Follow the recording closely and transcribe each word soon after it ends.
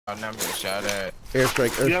I'm not gonna shot at. Airstrike,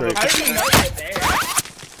 airstrike. I didn't know you were there.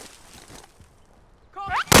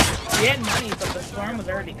 We had money, but the storm was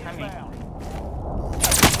already coming.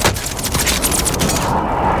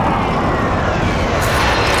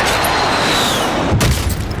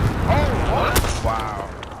 Wow.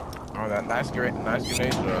 Oh, that nice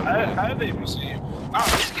grenade throw. I didn't even see him.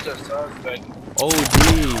 Oh, he just but OD.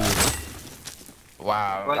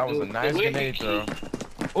 Wow, like that was a nice grenade throw.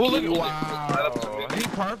 Oh, look at Wow. he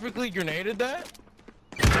perfectly grenaded that?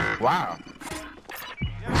 Wow.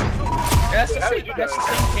 That's the same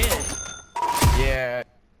kid. Yeah,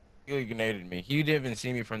 he grenaded me. He didn't even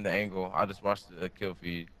see me from the angle. I just watched the kill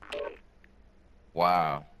feed.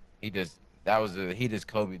 Wow. He just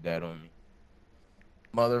Kobe'd that on me.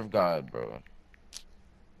 Mother of God, bro.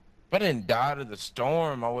 If I didn't die to the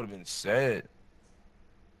storm, I would have been sad.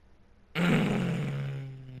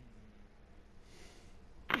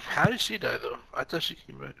 How did she die though? I thought she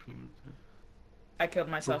came back from. I killed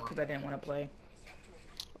myself because I didn't want to play.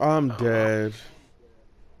 I'm dead.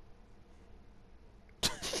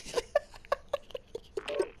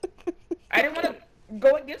 I didn't want to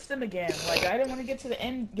go against them again. Like, I didn't want to get to the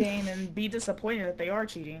end game and be disappointed that they are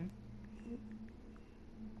cheating.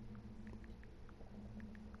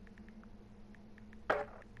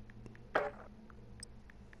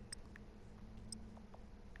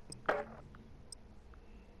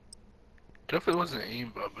 Definitely wasn't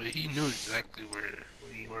aimbot, but he knew exactly where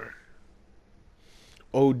we were.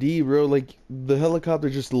 OD, bro. Like, the helicopter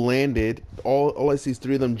just landed. All I see is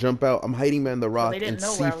 3 of them jump out. I'm hiding behind the rock, and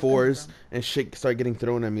C4s and shit start getting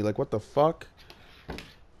thrown at me. Like, what the fuck?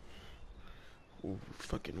 Ooh,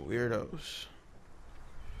 fucking weirdos.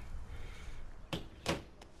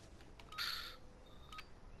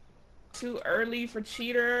 Too early for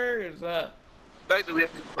cheaters. The fact that we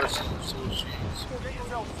have to person so cheats.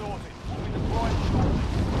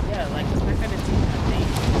 Yeah, like, it's not gonna do nothing.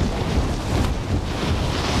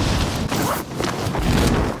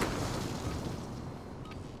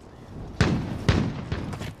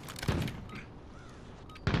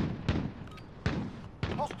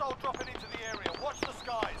 Hostile dropping into the area. Watch the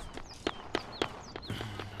skies.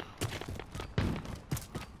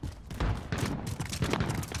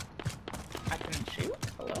 I can shoot?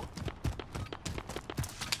 Hello?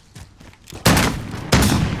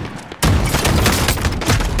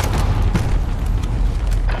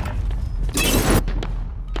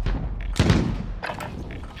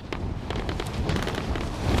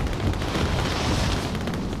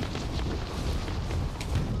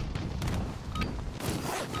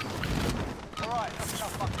 Alright, that's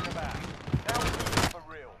enough fucking about. Now we move for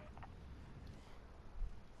real.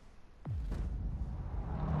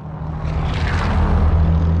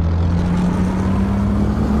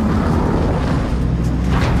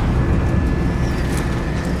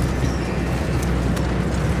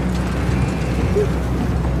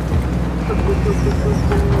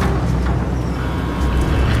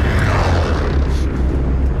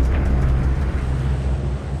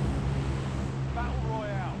 Battle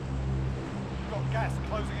Royale. We've got gas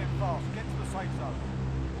closing in fast. Get to the safe zone.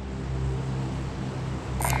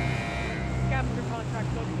 Scavenger contract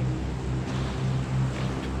located.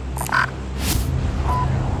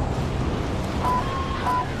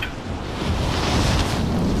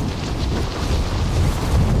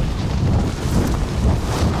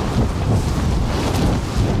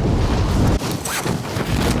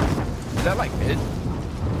 Is that like mid?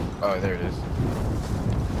 Oh, there it is.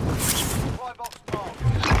 Supply box marked.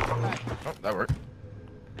 Oh, that worked.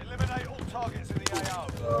 Eliminate all targets in the AO.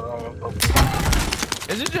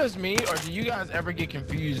 Is it just me, or do you guys ever get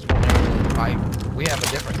confused when, like, we have a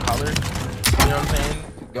different color? You know what I'm saying?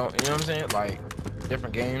 You know what I'm saying? Like,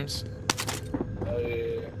 different games. Oh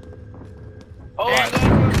yeah. Oh, Yeah.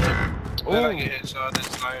 Then I Ooh. get headshot this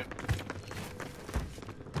time.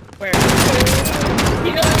 Where?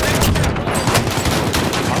 You know what?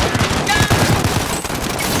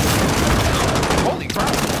 Holy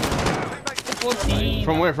crap! 14.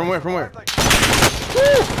 From where? From where? From where?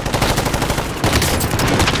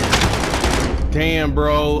 Damn,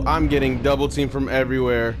 bro. I'm getting double teamed from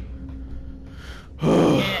everywhere.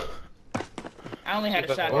 Yeah. I only had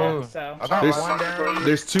a shotgun, so. I got There's- one down.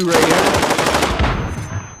 There's 2 right here.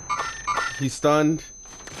 He's stunned.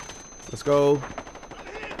 Let's go.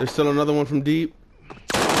 There's still another one from deep.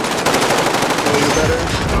 Oh, you better.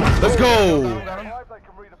 Let's go. Got him. They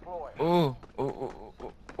can redeploy. Ooh, ooh, ooh,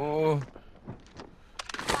 ooh, ooh.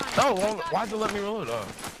 Oh, well, why'd you let me reload? Oh.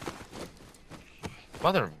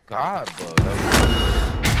 Mother of God, bro.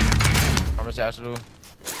 How much I do?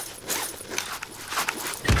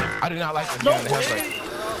 I do not like this gun. It has like.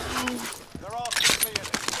 There are civilians.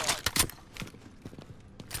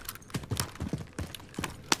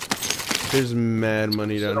 There's mad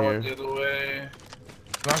money down The here. other way.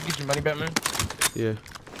 Can I get your money, Batman? Yeah.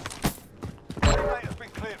 Teammate has been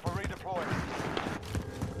cleared for redeployment.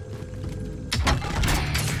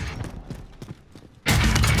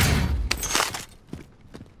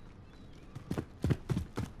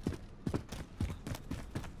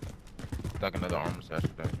 Like another armor stash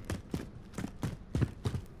today.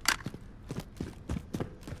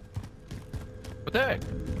 What the heck?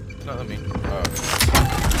 No, let me.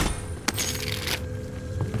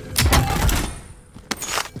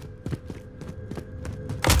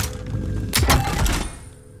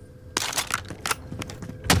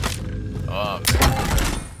 Oh,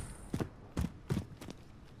 man.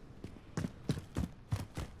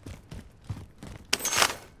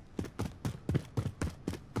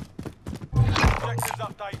 Objectives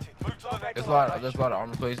updated. Move to the next There's a location. lot of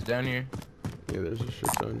armor places down here. Yeah, there's a shit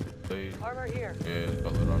ton. Please. Armor here. Yeah, it's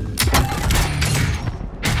got a little armor.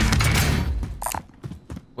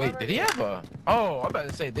 Wait, did he have a? Oh, I'm about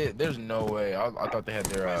to say there's no way. I thought they had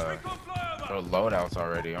their loadouts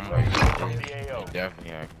already. I'm like, they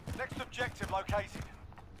definitely have. Next objective located.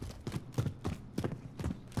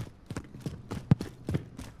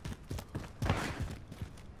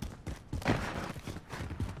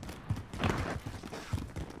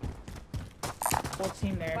 Full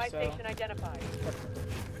team there, Spy so. station identified.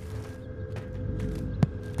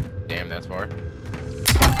 Damn, that's far.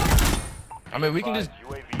 I mean, we can just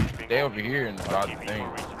stay over here and dodge the thing.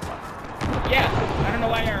 Yeah, I don't know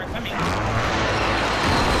why they're coming. Go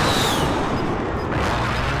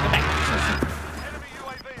back. Enemy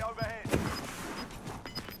UAV overhead.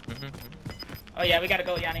 Oh yeah, we gotta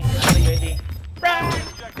go, Yanni. Let's go to UAV. Run!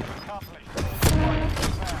 Objective accomplished.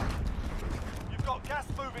 You've got gas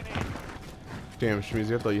moving in. Damn,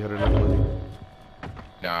 Shmeezy, I thought you had enough money.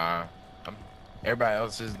 Nah, everybody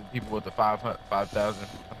else is the people with the 5,000.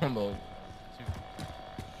 I'm low.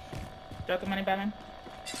 Drop the money, Batman.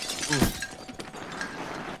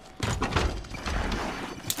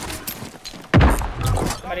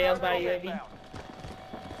 Somebody else buy UAV.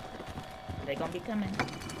 They gonna be coming.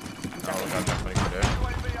 Oh, we got that money for there.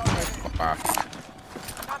 UAV overhead. Wow.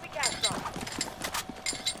 Copy gas drop.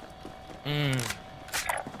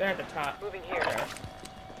 They're at the top. Moving here. I'm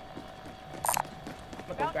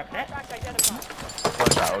gonna go grab that. Contract identified.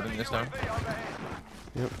 Watch out, Odin, this time. UAV overhead.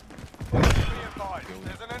 Yep. Be advised,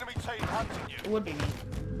 there's an enemy team hunting you. It would be me.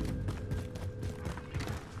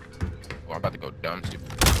 Oh, I'm about to go dumb stupid.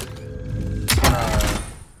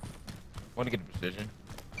 Want to get a precision.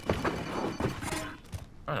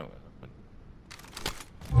 I don't know.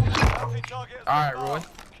 Bounty target has Alright, been Roy. marked.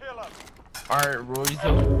 Kill 'em. Alright, Roy, so.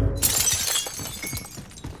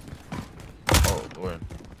 Oh, Lord.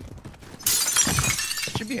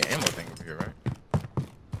 There should be an ammo thing over here, right?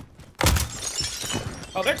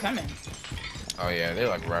 Oh, they're coming. Oh, yeah, they're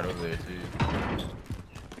like right over there, too.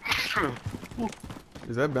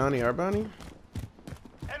 Is that bounty our bounty?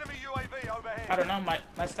 Enemy UAV overhead. I don't know,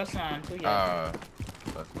 my stuff's not on too yet. I'm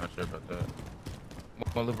not sure about that.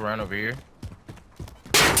 I'm gonna loop around over here.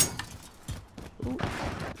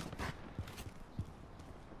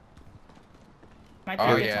 My Oh,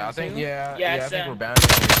 target's yeah, on I think, too. yeah, Yeah, I it's, think we're bound to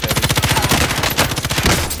each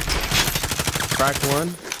Cracked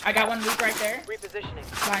one. I got one loop right there, Repositioning.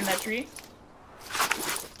 behind that tree.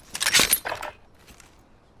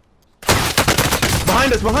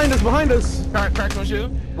 Behind us, behind us, behind us! Crack one shoe?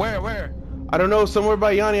 Where? I don't know, somewhere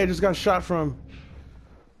by Yanni I just got shot from.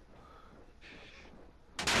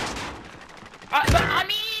 But on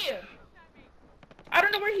me! I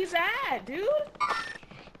don't know where he's at, dude.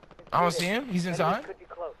 I don't see him. He's inside. Could be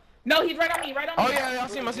close. No, he's right on me, right on me. Oh, yeah, I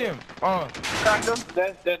see him. Oh. Cracked him.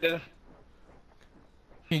 Dead. Can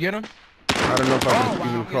you get him? I don't know if I Oh, can wow,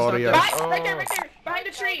 even he's crawl to not you. dead. Right there, behind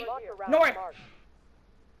the tree. Mark your route. North. Mark.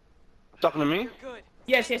 Talking to me?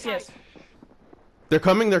 Yes. They're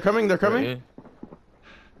coming. Yeah.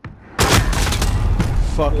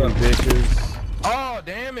 Fucking bitches. Oh,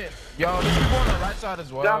 damn it. Yo, there's people on the right side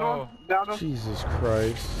as well. Down one. Jesus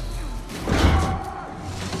Christ.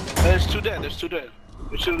 There's two dead.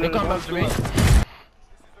 They come up to me. This is the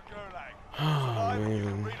Gulag. Oh, Survive and you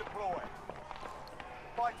can man. redeploy.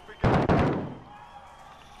 Fights begin.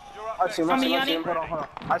 You're up I next. see him. On me, Yanni. Hold on.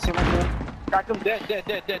 I see him. Cracked him. Dead.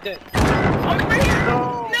 Oh, right here.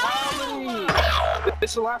 No. No!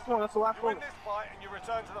 It's the last one. You win this fight and you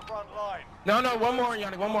return to the front line. No, one more,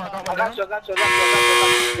 Yannick. One more. I got one down.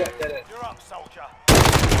 Dead. You're up, soldier.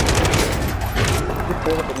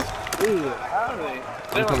 Ooh, how are they?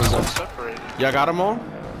 They're like so separated. Y'all got them all?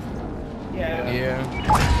 Yeah. Yeah.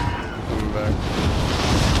 Coming back.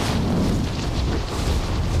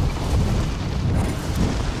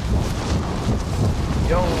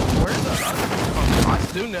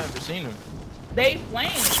 never seen him. They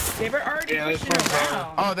flamed. They were already Yeah, they pushing flamed.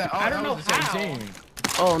 around. Oh, that. Oh, I don't that know was the same how. team.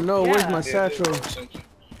 Oh no, where's Yeah. my satchel?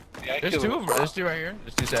 Yeah, I There's killed two him. of them. There's two right here.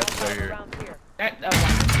 There's two savages right here. Round here. I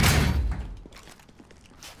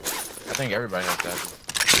think everybody has savages.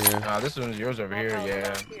 Yeah. Nah, this one's yours over here. Yeah.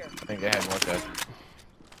 I think they had more savages.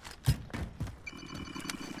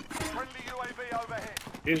 Friendly UAV overhead.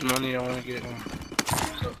 Here's money I want to get him.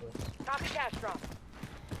 Copy cash drop.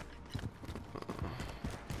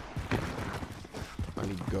 I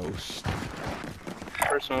need ghost.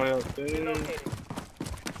 Person way up there. Located.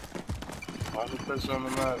 Why the person on the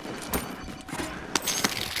map?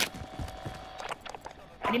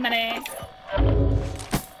 Need money.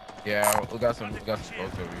 Yeah, we got some folks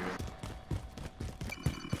over here.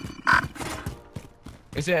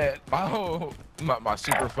 Is that my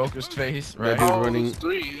super focused face, right? That dude Oh, running. there's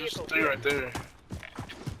three. There's three right there.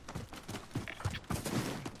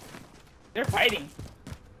 They're fighting.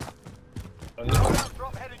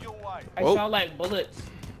 Drop headed your way. I Whoa. saw like bullets.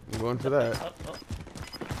 I'm going for that. Oh, oh.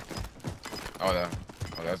 Oh, yeah.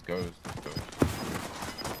 Oh, that's Ghost.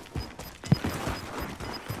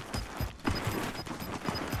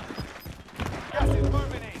 Gas is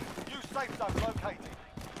moving in. New safe zone located.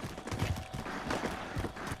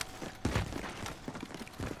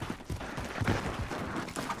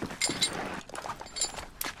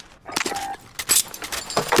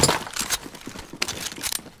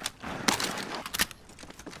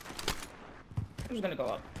 Who's gonna go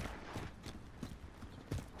up?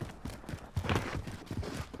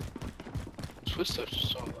 Footsteps are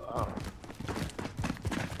so loud.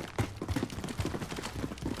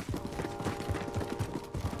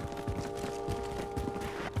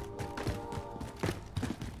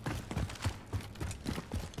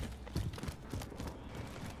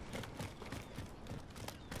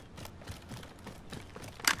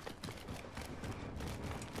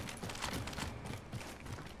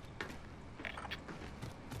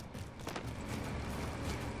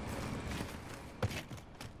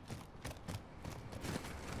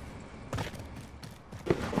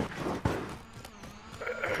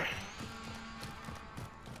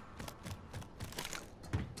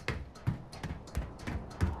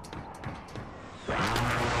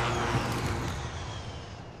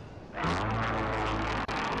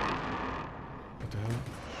 What the hell?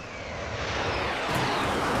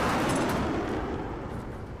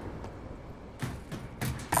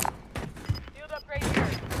 Field upgrade here.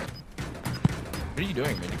 What are you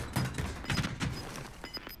doing, man?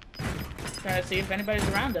 Trying to see if anybody's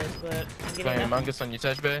around us, but I'm getting Playing nothing. Among Us on your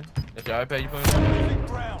touchpad? That's your iPad you playing? Losing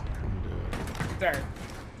ground. Sir.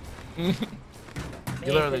 You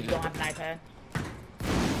Maybe literally you don't just. have an iPad.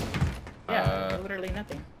 Yeah, literally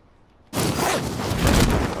nothing.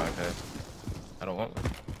 iPad. I don't want one.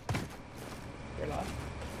 You're lost.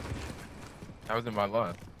 That was in my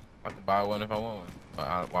law. I can buy one if I want one.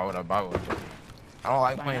 Why would I buy one? I don't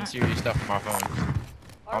like Why playing not? serious stuff on my phone.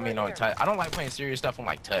 I mean, on Alright, touch. I don't like playing serious stuff on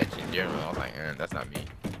like touch in general. I was like, that's not me.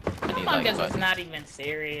 I need Among like Us is buttons. not even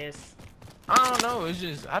serious. I don't know. It's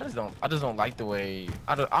just I just don't like the way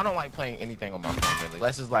I don't like playing anything on my phone really.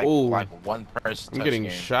 Unless it's like Ooh. like one person. I'm getting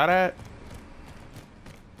game. shot at.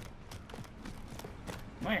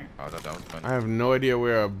 Where? Oh, that was funny. I have no idea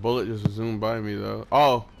where a bullet just zoomed by me though.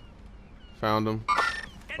 Oh, found him.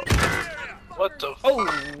 What the? Oh,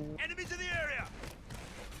 Enemies in the area.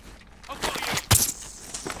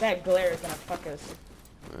 that glare is gonna fuck us.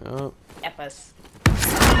 Yep. F us.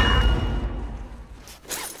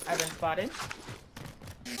 I've been spotted.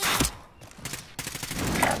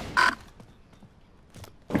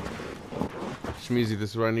 Shmeezy,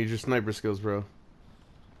 this is where I need your sniper skills, bro.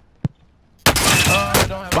 I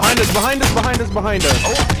don't have Behind us, behind us, behind us, behind us.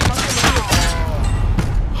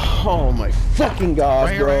 Oh my fucking god,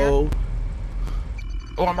 Right here, bro.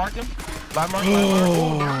 Oh, I marked him. I marked him.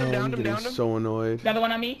 Oh, Downed him, I'm downed him, getting downed him. so annoyed. Another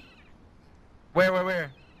one on me.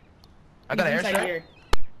 Where? I got an He's inside airstrike. here.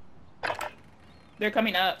 They're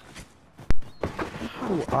coming up. How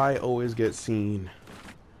do I always get seen?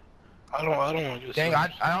 I don't want to get. Dang,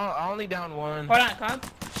 I only down one. Hold on, Cobb.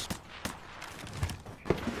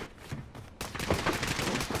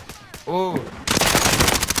 Ooh.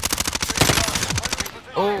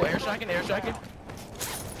 Oh, airstriking.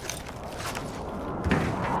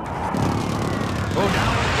 Oh,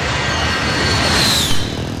 down.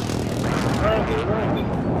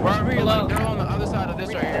 Where are we? Below. They're on the other side of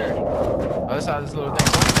this right here. Other side of this little thing.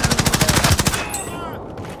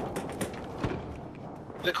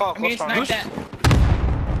 They call I'm getting close sniped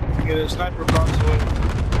front. at. Get a sniper across the way.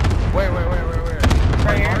 Where?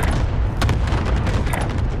 Right here.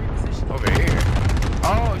 Over here.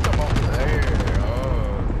 Oh, you're talking about there.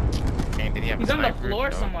 Oh.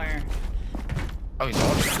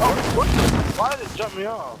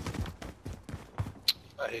 off.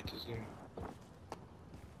 I hate this game.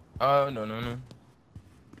 Oh, no.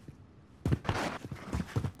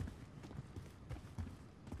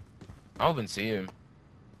 I don't even see him.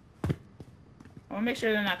 I wanna make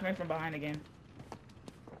sure they're not coming from behind again.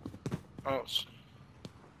 Oh,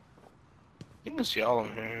 you can see all of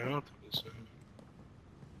them here. I don't think it's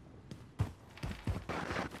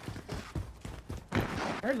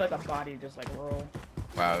I heard like a body just like roll.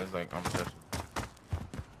 Wow, it's like I'm just.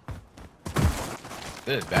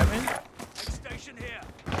 This is Batman? Next station here.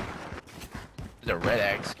 There's a red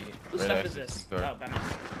axe key. Whose Red stuff axe is this? store. Oh, Batman.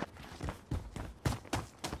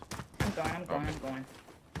 I'm going.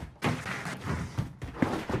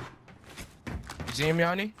 You see him,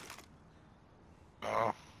 Yanni?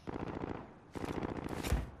 Oh.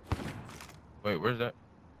 Wait, where's that?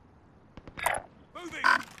 Moving.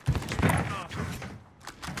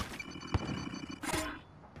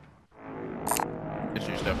 It's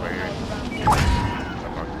your stuff right here.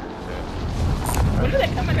 When did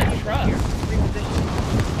they come in that truck?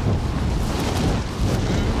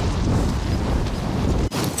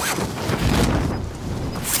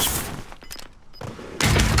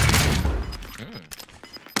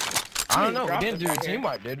 I don't know. We didn't do a team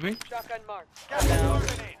wipe, did we? Shotgun mark. Gas is moving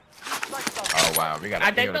in. Oh wow, we got.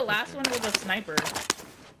 I think the last one was a sniper.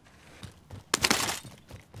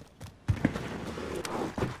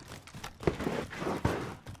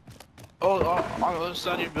 Oh, on the other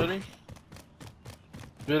side of your building.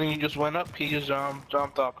 Building you just went up, he just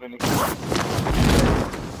jumped up and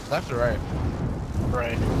Left or right?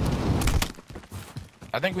 right.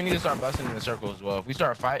 I think we need to start busting in the circle as well. If we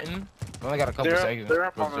start fighting, we only got a couple They're up- seconds. they're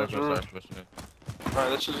up before on the the circle roof. starts pushing it.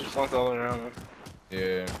 Alright, let's just flank all the way around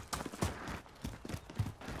then. Yeah.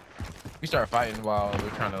 We start fighting while we're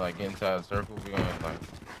trying to like get inside the circle. We're gonna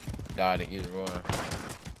like die to either one.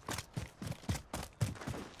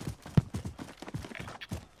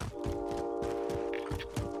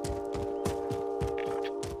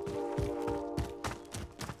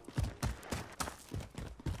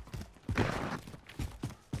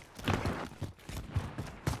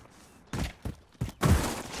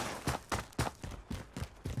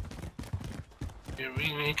 Yeah,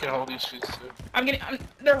 we can hold these shits too.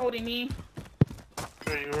 They're holding me.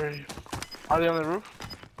 Where are you? Are they on the roof?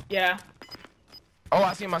 Yeah. Oh,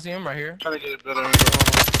 I see him right here. Trying to get a better angle.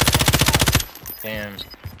 Damn.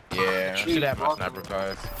 Yeah, I should have my sniper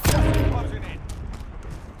class. Closing in.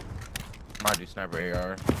 Might do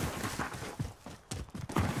sniper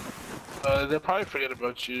AR. They'll probably forget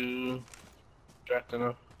about you. Drafting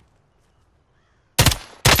up.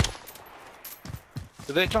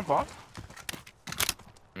 Did they jump off?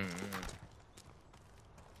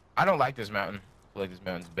 I don't like this mountain. I feel like this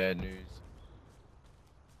mountain's bad news.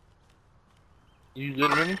 You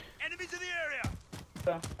good, Minnie? Enemies in the area.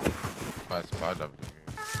 So, My spot up here.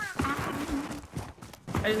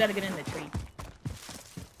 I just gotta get in the tree.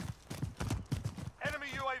 Enemy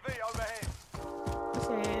UAV overhead.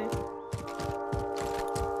 Save.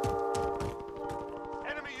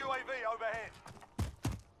 Enemy UAV overhead.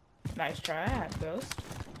 Nice try, Ghost.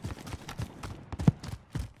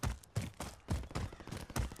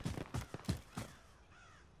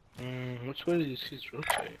 Which way do these kids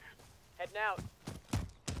rotate? Heading out.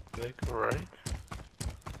 Do they go right?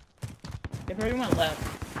 They probably went left.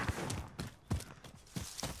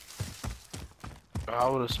 I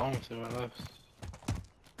would have saw them if they went left.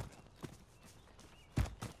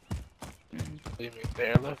 They mean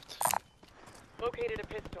they're left. Located a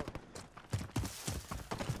pistol.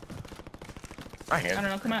 I I hear. don't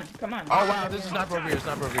know, come on. Oh wow, this is sniper over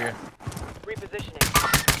here. Repositioning.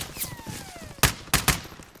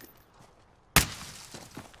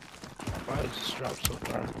 Why does this drop so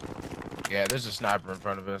far? Yeah, there's a sniper in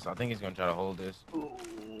front of us. I think he's gonna try to hold this. Ooh.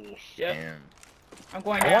 Yep. Damn. I'm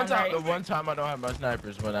going down The right. one time I don't have my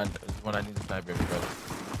snipers when I need to snipe everybody.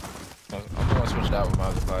 I'm gonna switch that with my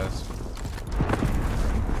other class.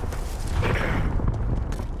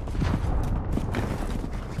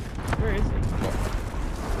 Where is he?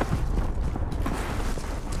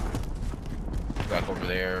 Back over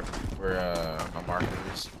there where my marker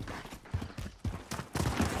is.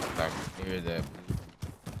 Like near the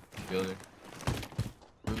building.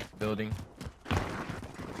 Roof building.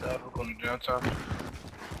 We're going to downtown.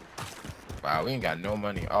 Wow, we ain't got no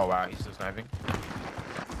money. Oh wow, he's still sniping.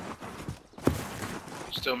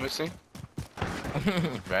 Still missing?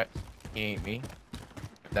 Right? He ain't me.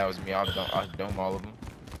 If that was me, I'd dome all of them.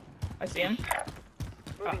 I see him.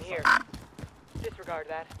 Moving here. Disregard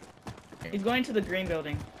that. He's going to the green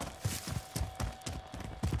building.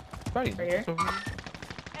 Buddy, Right here?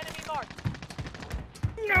 Enemy marked.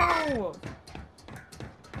 No!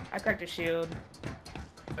 I cracked a shield.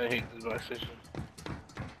 I hate this buy station.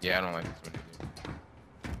 Yeah, I don't like this one either.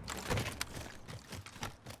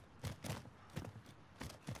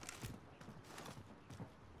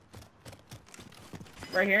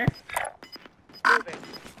 Right here. Moving.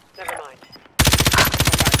 Never mind.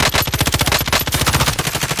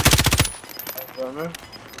 Man.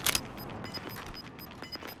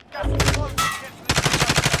 Gas is closing. Get to the new safe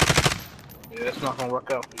zone. Yeah, it's not gonna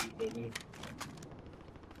work out for you, baby.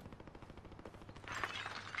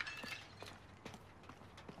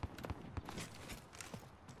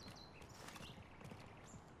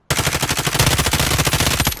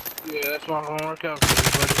 Yeah, that's not gonna work out for you,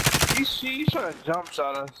 buddy. He's trying to jump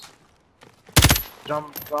shot us.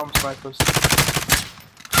 Jump snipers.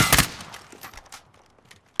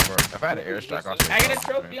 If I had an airstrike, I'll I get a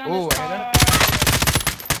trophy on Ooh, this I car.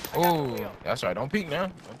 Oh, that's right. Don't peek now.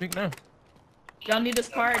 Don't peek now. Y'all need this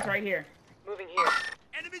car. It's right here. Moving here.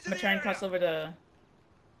 I'm gonna try and cross over the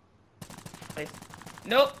place.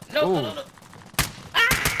 Nope. Nope. Ooh. No, no, no.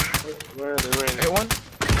 Where are they? Hit one.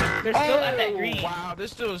 They're still at that green. Wow,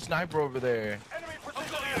 there's still a sniper over there. Enemy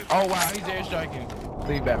precision. Oh wow, he's airstriking.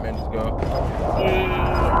 Leave Batman, just go.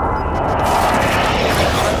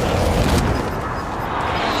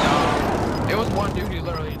 It was one dude who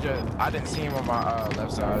literally just, I didn't see him on my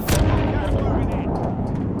left side. Gas moving in.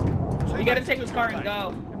 You gotta take this car and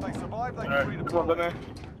go. If they survive, they can Alright, come on, redeploy. Batman.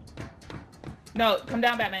 No, come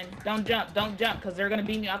down, Batman. Don't jump. Don't jump, because they're gonna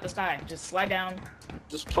beam you out the sky. Just slide down.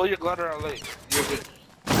 Just pull your glider out late. You're good.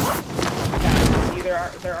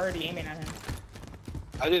 Yeah, they're already aiming at him.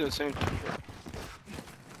 I did the same thing.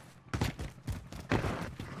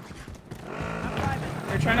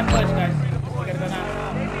 They're trying to push, guys. We gotta go now.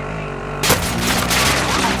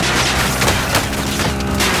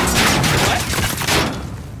 What?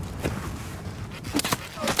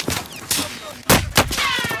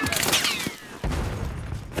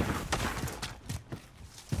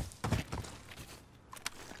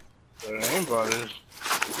 Their aimbot is.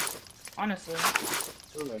 Honestly.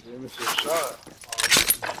 Feel like they missed a shot.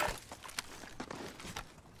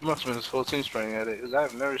 Must have been his full team spraying at it, because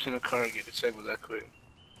I've never seen a car get disabled that quick.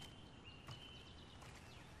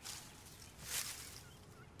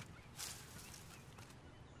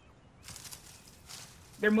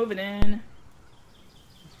 They're moving in.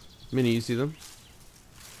 Minnie, you see them?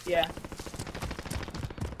 Yeah.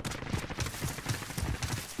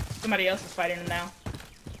 Somebody else is fighting them now.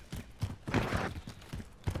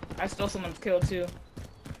 I stole someone's kill too.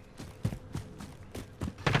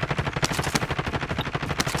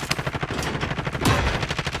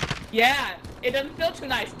 Yeah, it doesn't feel too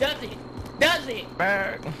nice, does it? Does it?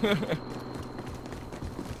 Back.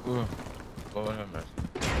 Ooh. Go ahead, man.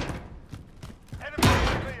 Enemy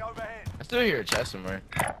UAV overhead. I still hear a chest somewhere.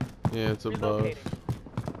 Yeah, it's above. Relocating.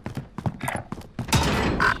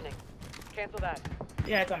 Positioning. Cancel that.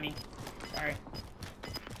 Yeah, it's on me. Sorry.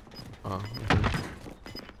 Oh, okay.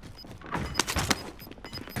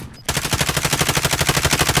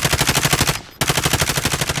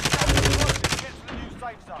 Get to the new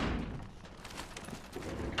safe zone.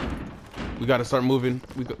 We gotta start moving.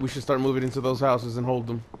 We should start moving into those houses and hold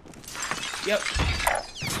them. Yep.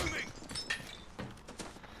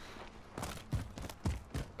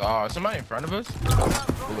 Oh, somebody in front of us?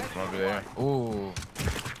 Ooh, look from over there. Ooh.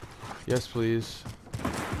 Yes, please.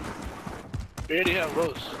 We already have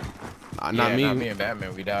Rose. Not Yeah, me. Not me and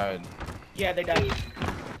Batman. We died. Yeah, they died.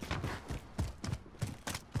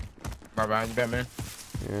 Right behind you, Batman.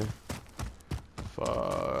 Yeah.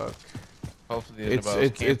 Fuck. Hopefully there's nobody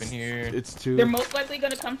else camping here. It's two. They're most likely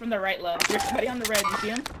gonna come from the right, love. There's somebody on the red. You see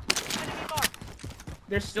them?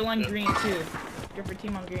 They're still on green too. Different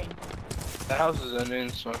team on green. The house is in,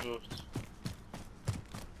 so I moved.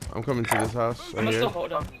 I'm coming to this house I'm right gonna still here.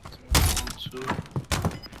 hold them.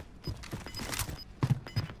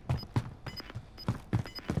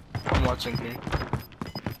 I'm watching green.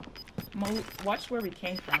 Watch where we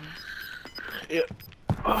came from. Yeah.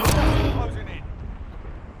 Closing in.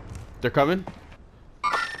 They're coming.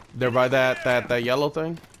 They're by that yellow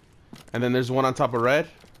thing, and then there's one on top of red,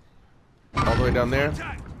 all the way down there.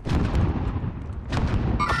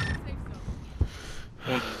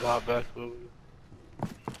 One's a lot back over.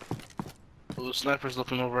 Oh, the sniper's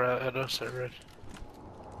looking over at us at red.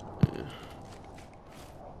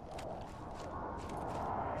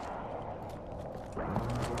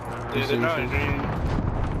 Yeah, they're not in green.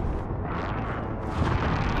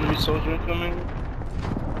 Enemy soldier incoming.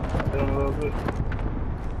 Down a little bit.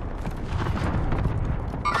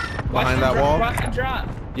 Behind that wall? Watch the drop.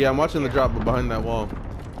 Yeah, I'm watching the drop, but behind that wall.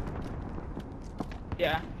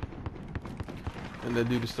 Yeah. And that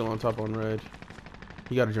dude is still on top on red.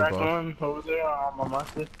 You gotta jump Crack off. one over there on my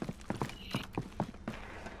master.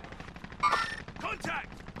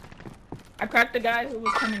 Contact! I cracked the guy who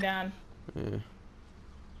was coming down. Yeah.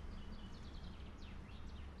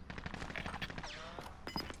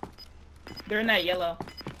 They're in that yellow.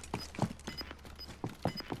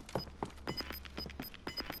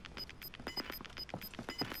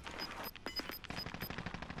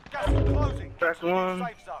 Gas is closing. Crack one.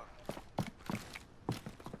 Safe zone.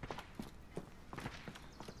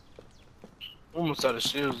 Almost out of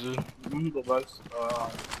shields, dude. Let me go back.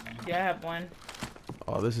 Yeah, I have one.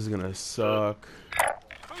 Oh, this is gonna suck.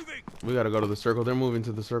 Moving. We gotta go to the circle. They're moving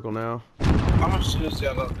to the circle now. How much shields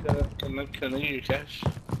y'all got? Can I get your cash?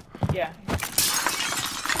 Yeah.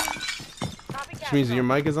 Which means that your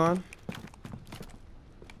mic is on?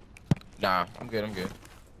 Nah, I'm good. I'm good.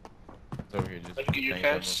 It's over here. Just Let me get your hang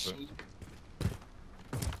up cash. real quick.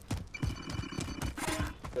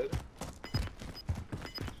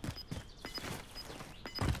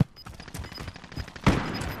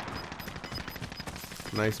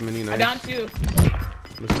 Nice mini, I nice. down two.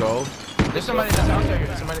 Let's go. There's somebody in the house right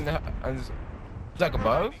here. Somebody in the house. It's like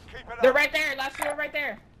above. Keep it up. They're right there. Last two are right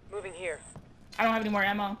there. Moving here. I don't have any more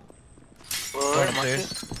ammo. Going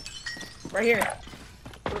upstairs. Right here.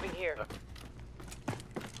 Moving here.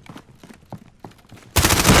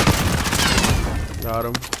 Got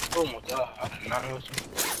him. Oh my god, I did not know you.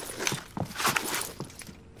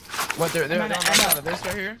 What? They're I'm on on it, the I'm side on. of this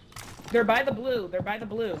right here. They're by the blue. They're by the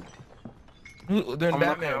blue. They're in I'm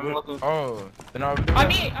Batman. looking, I'm looking. Oh, they're not. On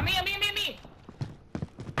me. On me. On me. On me. On me.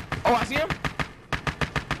 Oh, I see him.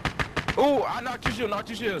 Oh, I knocked your shield. Knocked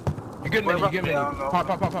your shield. You good, man? You good, Yeah, I man? know. Pop,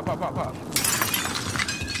 pop, pop, pop, pop, pop, pop.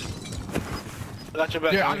 I got your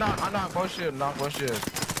back. Yeah, I man. knocked both shield. Knocked both shield.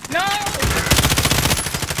 No.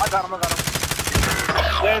 I got him.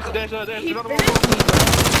 There's He another one. finished me,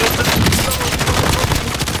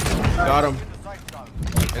 bro. Got him.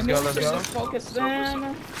 Let's go. Let's go. Focus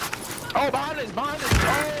them. Oh, behind us. Behind us.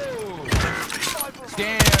 Oh.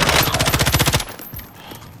 Damn.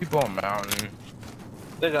 People on mountain.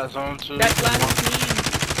 They got zone too. That's last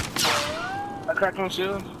team. I cracked one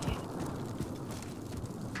shield.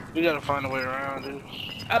 We gotta find a way around, dude.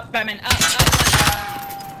 Up, Batman. Up.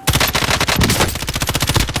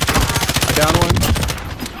 I down one.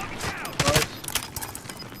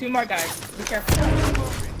 Two more guys. Be careful.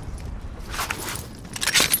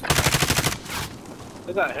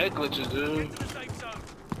 They got head glitches, dude.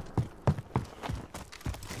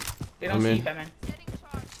 They don't I'm see in. you, Batman.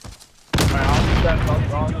 Alright, I'll distract.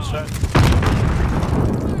 I'll distract.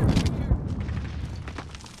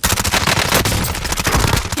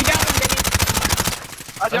 He got one, baby.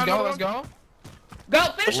 Let's go. Let's go. Go.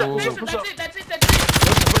 Finish him. Ooh. Finish him. Push That's up. it. That's it. That's it.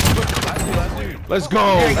 Last dude. Let's go.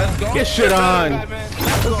 Let's go. Get shit on.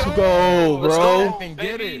 Let's go, bro. And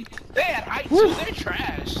get it. They had height too. They're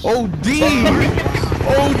trash. OD.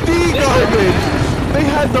 OD garbage. They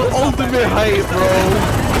had the ultimate height, bro.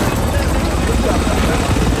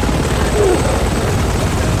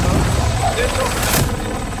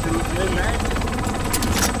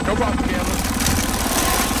 No problem, Gambler.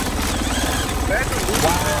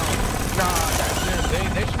 Wow. Nah, that's them.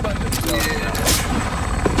 They spun themselves.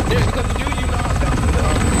 Yeah, because the dude you knocked out.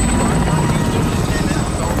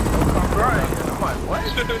 Right. I'm like, what?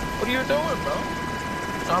 What are you doing, bro?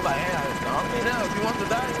 So I'm like, hey, I mean, if you want to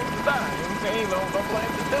die, you want to die. You know what I'm saying? Don't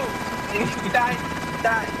blame the dude.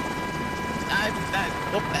 Die.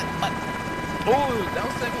 Oh, that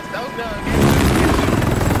was second. That was done.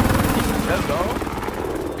 Let's go.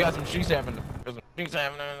 We got some streets happening. There's some streets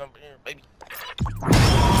happening up here, baby.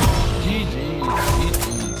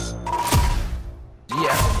 GG's.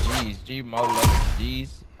 GG's. G motherfucking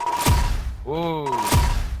G's. Ooh.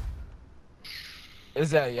 Is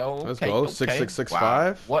that yo? Let's Okay, go. okay.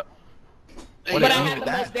 6665. Wow. What? But I had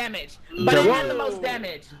the most damage. But I had the most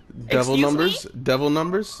damage. Devil Excuse numbers. me? Devil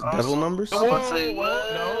numbers. Devil numbers. Whoa, say whoa,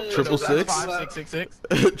 what? no. Triple That's six?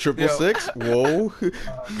 5666. Triple Yo. six. Whoa.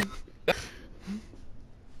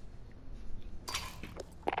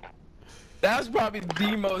 That was probably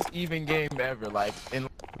the most even game ever, like in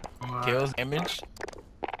kills damage.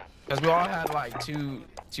 Cause we all had like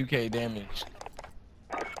 2k damage.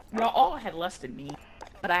 Y'all all had less than me,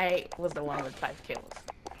 but I was the one with 5 kills.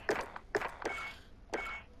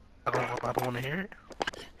 I don't want to hear it.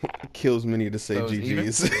 Kills many to say So it's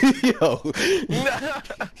GG's. Yo.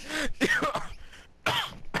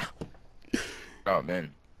 Oh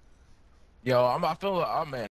man. Yo, I feel, oh man.